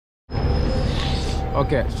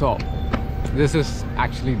Okay, so this is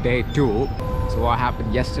actually day 2. So what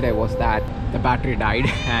happened yesterday was that the battery died,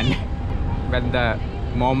 and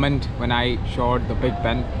when I showed the big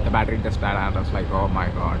pen, the battery just died, and I was like, oh my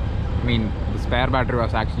god. I mean, the spare battery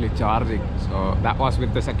was actually charging, so that was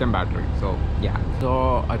with the second battery. So yeah,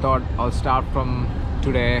 so I thought I'll start from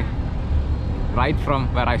today, right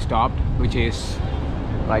from where I stopped, which is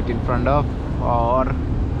right in front of or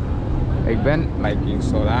Big Ben, like you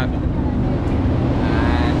saw that.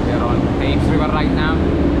 And we're on Thames River right now.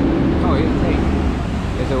 Oh,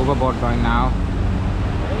 there's a Uber boat going now.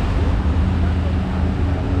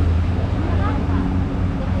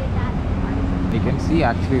 You can see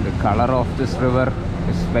actually the color of this river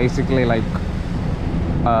is basically like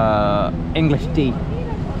English tea.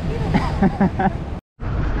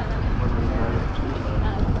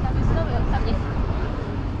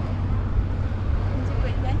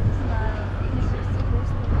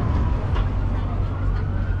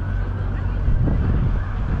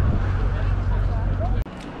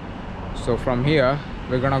 So from here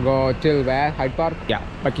we're gonna go till where? Hyde Park? Yeah,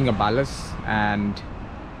 Buckingham Palace. And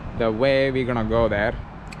the way we're gonna go there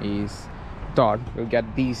is thought we'll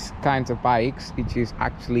get these kinds of bikes, which is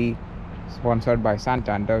actually sponsored by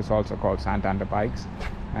Santander. It's also called Santander bikes,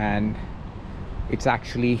 and it's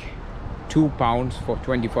actually £2 for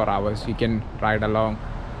 24 hours. You can ride along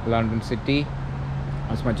London City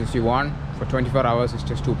as much as you want. For 24 hours it's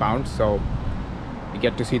just £2, so you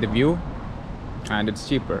get to see the view, and it's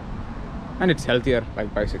cheaper and it's healthier.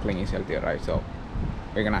 Like bicycling is healthier, right? So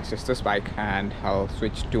we're gonna access this bike, and I'll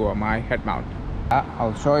switch to my head mount.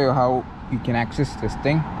 I'll show you how you can access this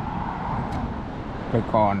thing.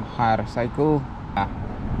 Click on hire a cycle.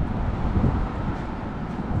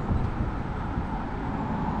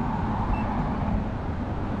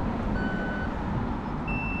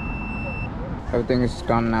 Everything is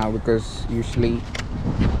done now, because usually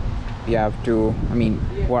you have to, I mean,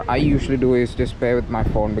 what I usually do is just pay with my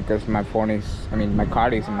phone, because my phone is, I mean, my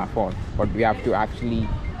card is in my phone, but we have to actually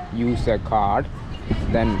use a card.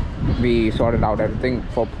 Then we sorted out everything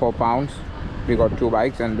for £4. We got 2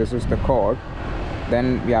 bikes, and this is the code.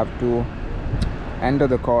 Then we have to enter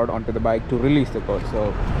the code onto the bike to release the code.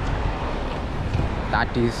 So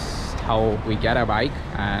that is how we get a bike.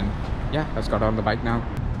 And yeah, let's get on the bike now.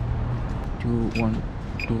 2 1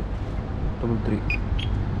 2 3 3.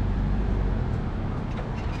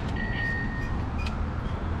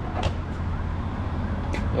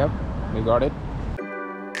 Yep, we got it.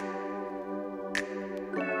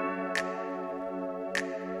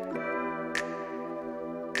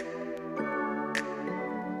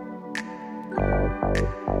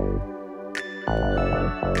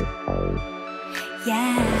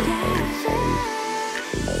 Yeah.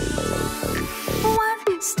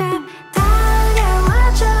 One step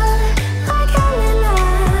달려와줘 like 할렐루야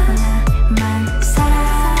만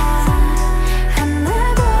사랑한다고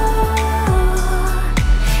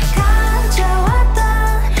가져왔던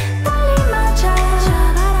떨림마저 저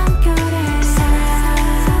바람결에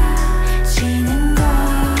사라지는 것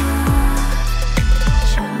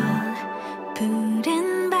저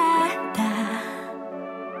푸른 바다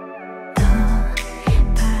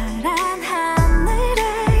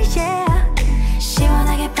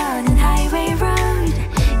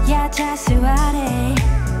자수 아래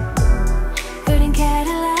우린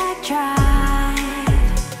Cadillac Drive.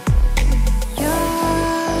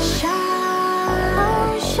 Your shine,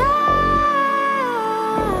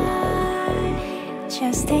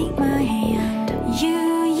 just take my hand.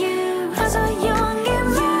 You 어서 용기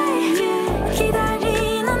내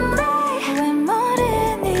기다리는데 왜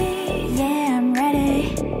모르니? Yeah, I'm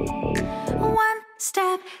ready. One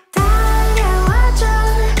step 달려와줘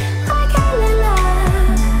like 할렐루야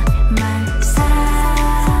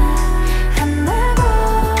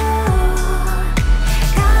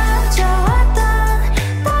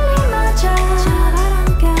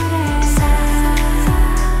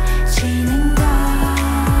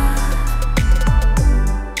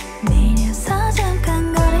내려서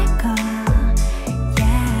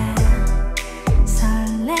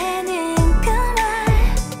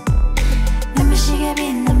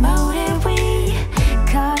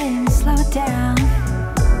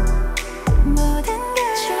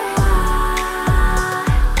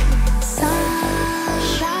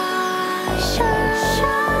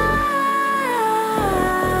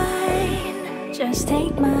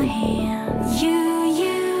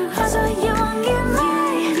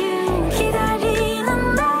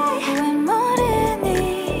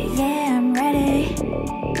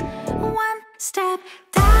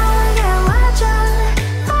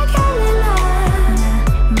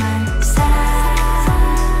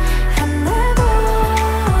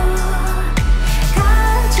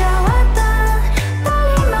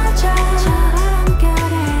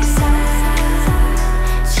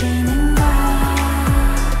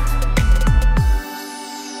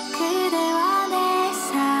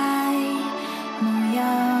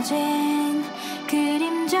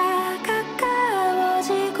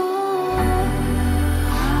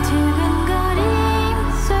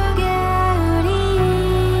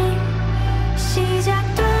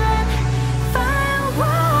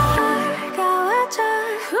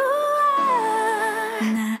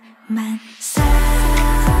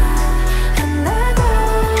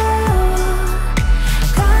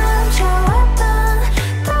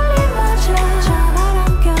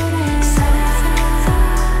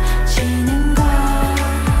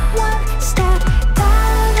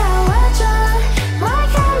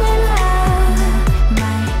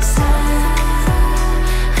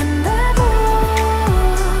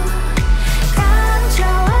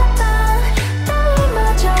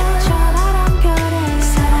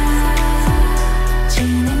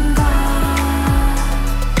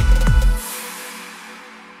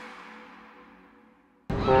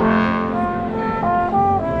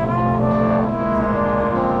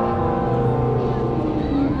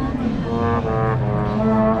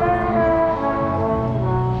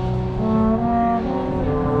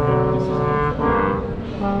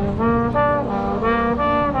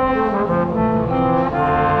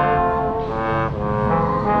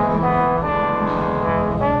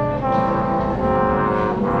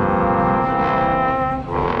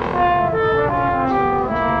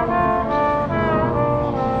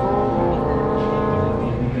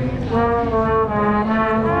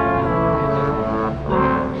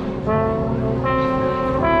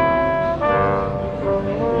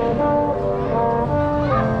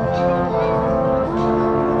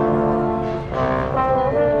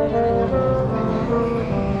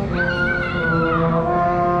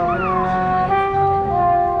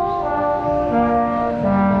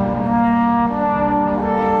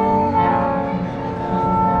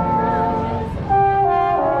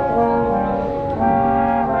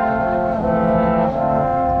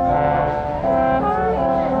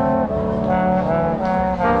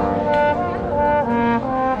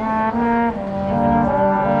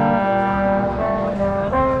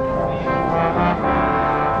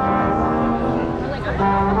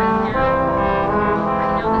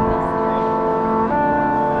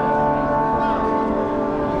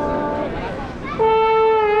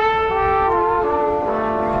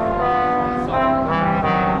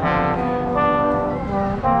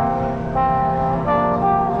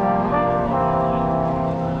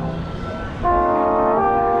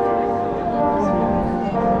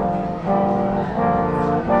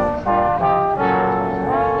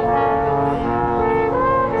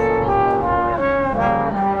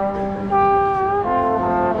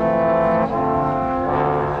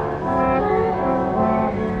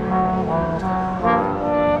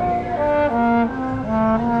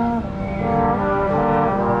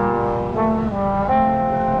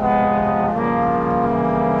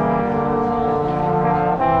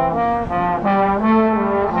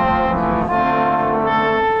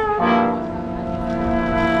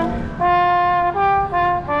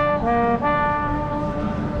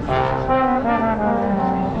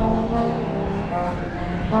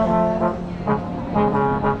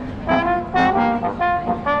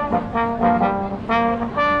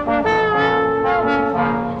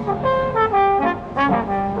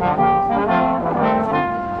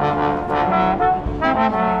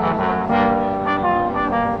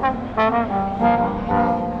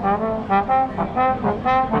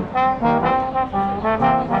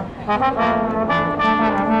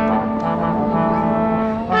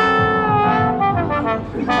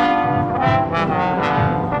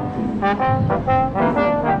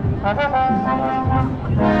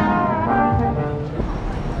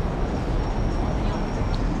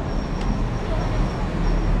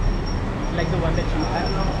like the one that you have.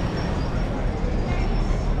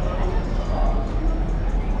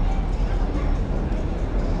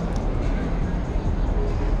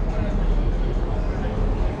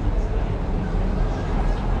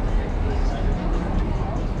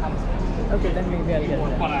 Okay, then maybe I'll get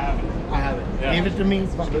that. I have it. Yeah. Give it to me.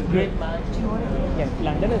 It's great. Yeah,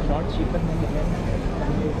 London is not cheaper than England.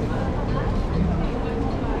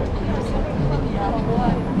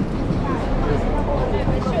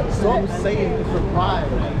 So I'm saying it's a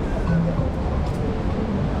pride.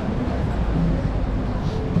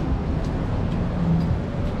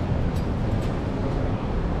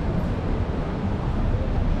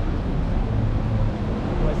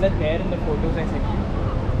 Was that there in the photos I sent you?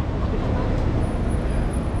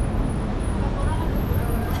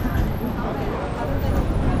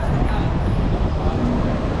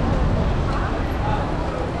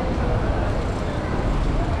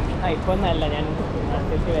 iPhone അല്ല ഞാൻ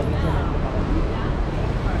നാട്ടിലേക്ക് വരുന്ന സമയത്ത്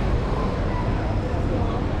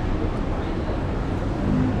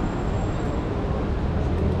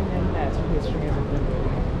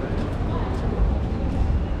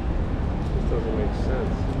This doesn't make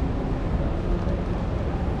sense.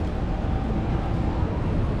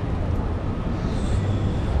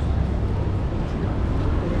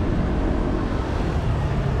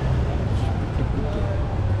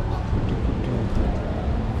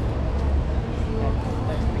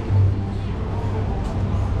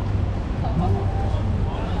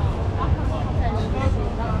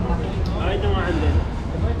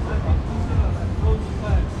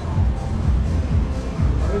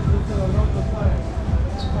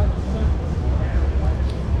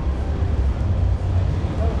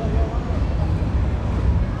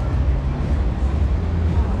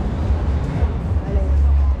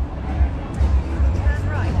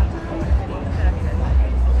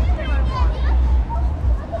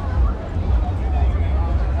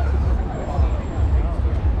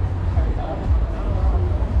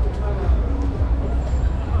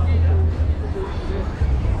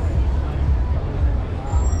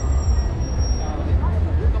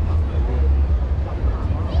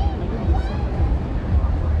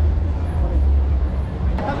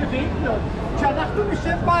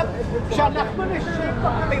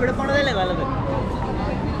 ഇവിടെ പോണതല്ലേ നല്ലത്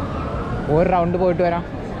ഒരു round പോയിട്ട് വരാം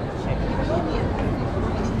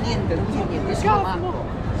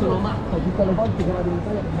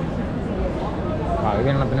പകുതി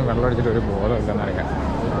എണ്ണത്തിന് വെള്ളം അടിച്ചിട്ട് ഒരു ബോധമില്ലെന്ന് അറിയാം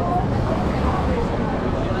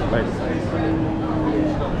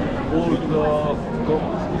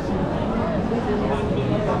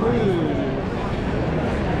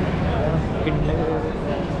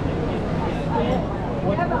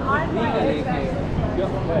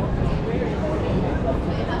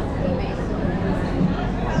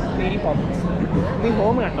Very popular. നീ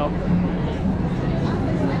ഹോം കണ്ടോ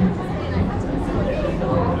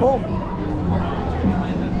ഹോം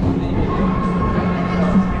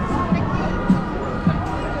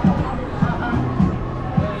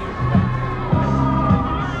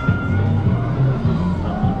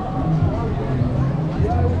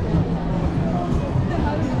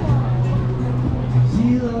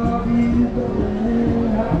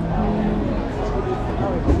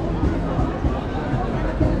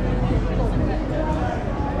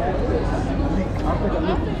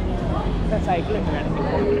സൈക്കിൾ ഉണ്ട് വേണമെങ്കിൽ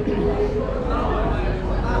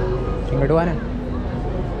ഇങ്ങോട്ട് പോകാനാ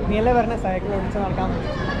നീ അല്ലേ പറഞ്ഞ സൈക്കിൾ ഓടിച്ച് നടക്കാൻ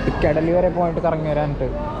കടലി വരെ പോയിട്ട് കറങ്ങി വരാനിട്ട്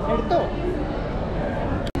എടുത്തോ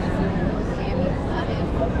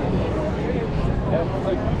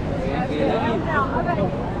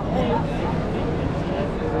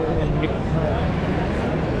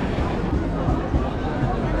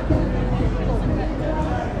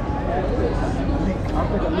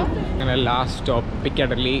And a last stop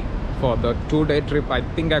Piccadilly for the 2-day trip. I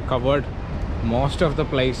think I covered most of the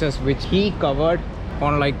places which he covered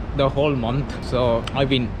on like the whole month. So I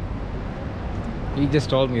mean, he just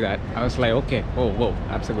told me that. I was like, okay, oh whoa,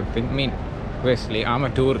 that's a good thing. I mean, obviously I'm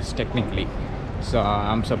a tourist technically, so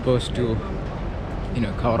I'm supposed to, you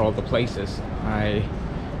know, cover all the places. I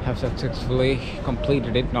have successfully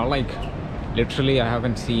completed it. Not like literally I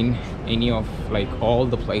haven't seen any of like all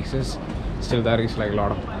the places. Still there is like a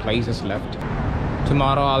lot of places left.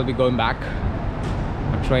 Tomorrow I'll be going back.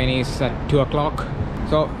 My train is at 2 o'clock.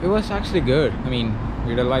 So it was actually good. I mean,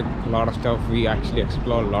 we did like a lot of stuff. We actually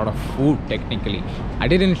explored a lot of food technically. I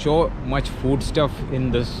didn't show much food stuff in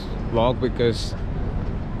this vlog because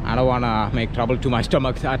I don't want to make trouble to my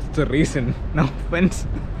stomach. That's the reason. No offense.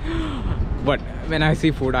 But when I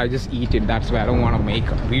see food, I just eat it. That's why I don't want to make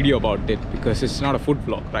a video about it because it's not a food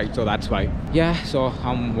vlog, right? So that's why. Yeah, so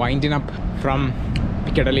I'm winding up from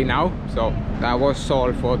Piccadilly now. So that was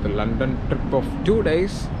all for the London trip of 2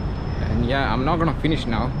 days. And yeah, I'm not gonna finish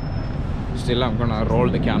now. Still, I'm gonna roll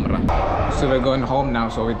the camera. So we're going home now.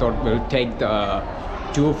 So we thought we'll take the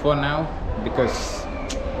tube for now because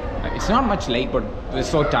it's not much late, but we're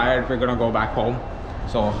so tired. We're gonna go back home.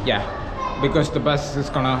 So yeah, because the bus is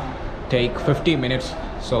gonna take 50 minutes.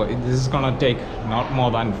 So this is gonna take not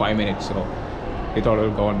more than 5 minutes. So we thought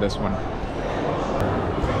we'll go on this one.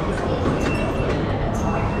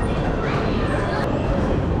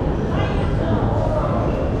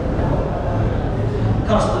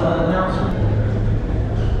 Customer announcement.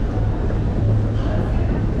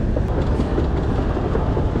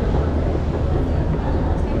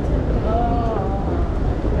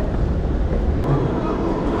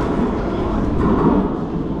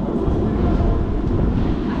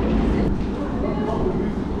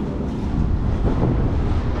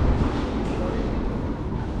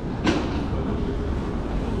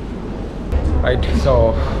 Right,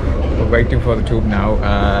 so we're waiting for the tube now,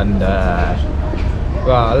 and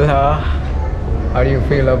well, how do you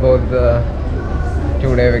feel about the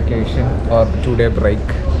 2-day vacation or the 2-day break?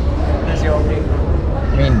 That's your break.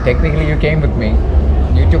 I mean, technically you came with me,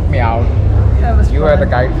 you took me out, Yeah, it was you fun. were the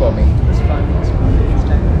guide for me. It was fun. It was fun. This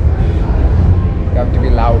time. You have to be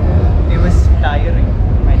loud It was tiring.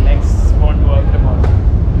 My legs won't work tomorrow.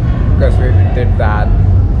 because we did that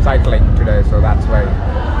cycling today, so that's why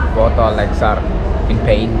both our legs are in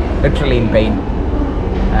pain, literally in pain.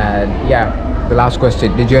 And yeah, the last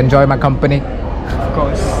question, did you enjoy my company? Of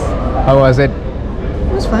course. How was it?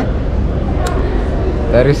 It was fun.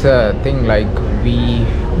 There is a thing like we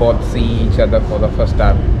both see each other for the first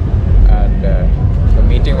time, and the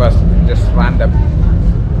meeting was just random,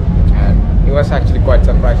 and it was actually quite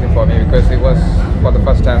surprising for me because it was for the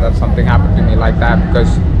first time that something happened to me like that.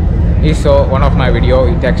 Because he saw one of my video,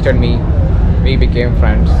 he texted me, we became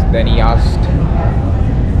friends, then he asked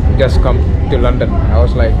just come to London. I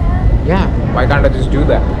was like, yeah, why can't I just do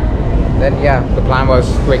that? Then yeah, the plan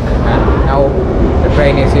was quick, and now the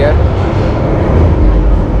train is here.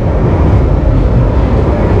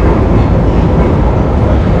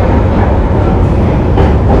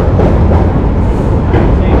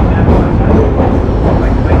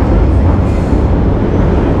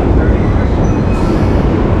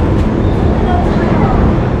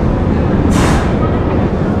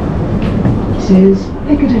 This is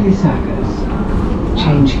Piccadilly Circus.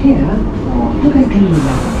 Change here for the Piccadilly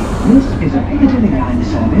line. This is a Piccadilly line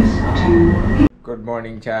service to... Good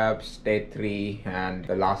morning, chaps. Day 3 and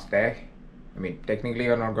the last day. I mean, technically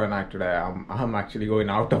we're not going out today. I'm actually going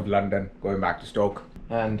out of London, going back to Stoke,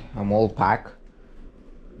 and I'm all packed.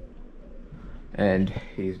 And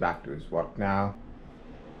he's back to his work now.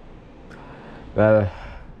 Well,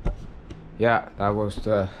 yeah, that was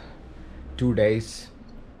the 2 days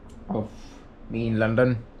of me in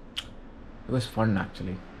London. It was fun,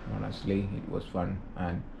 actually. Honestly, it was fun,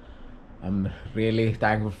 and I'm really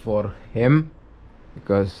thankful for him,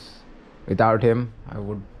 because without him I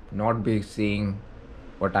would not be seeing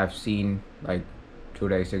what I've seen like 2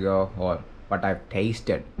 days ago, or what I've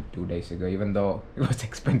tasted 2 days ago, even though it was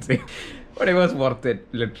expensive. But it was worth it.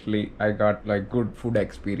 Literally, I got like good food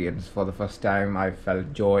experience. For the first time I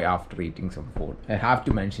felt joy after eating some food. I have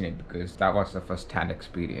to mention it because that was the first hand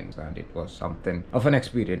experience, and it was something of an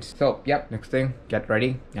experience. So yep, next thing, get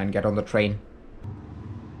ready and get on the train.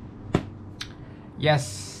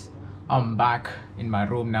 Yes, I'm back in my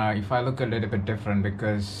room now. If I look a little bit different,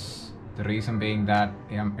 because the reason being that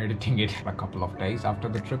I'm editing it a couple of days after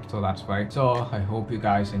the trip, so that's why. So I hope you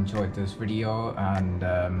guys enjoyed this video, and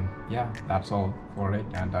yeah, that's all for it.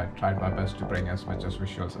 And I tried my best to bring as much as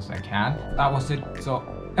visuals as I can. That was it. So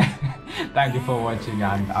thank you for watching,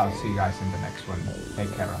 and I'll see you guys in the next one.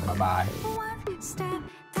 Take care and bye bye. One step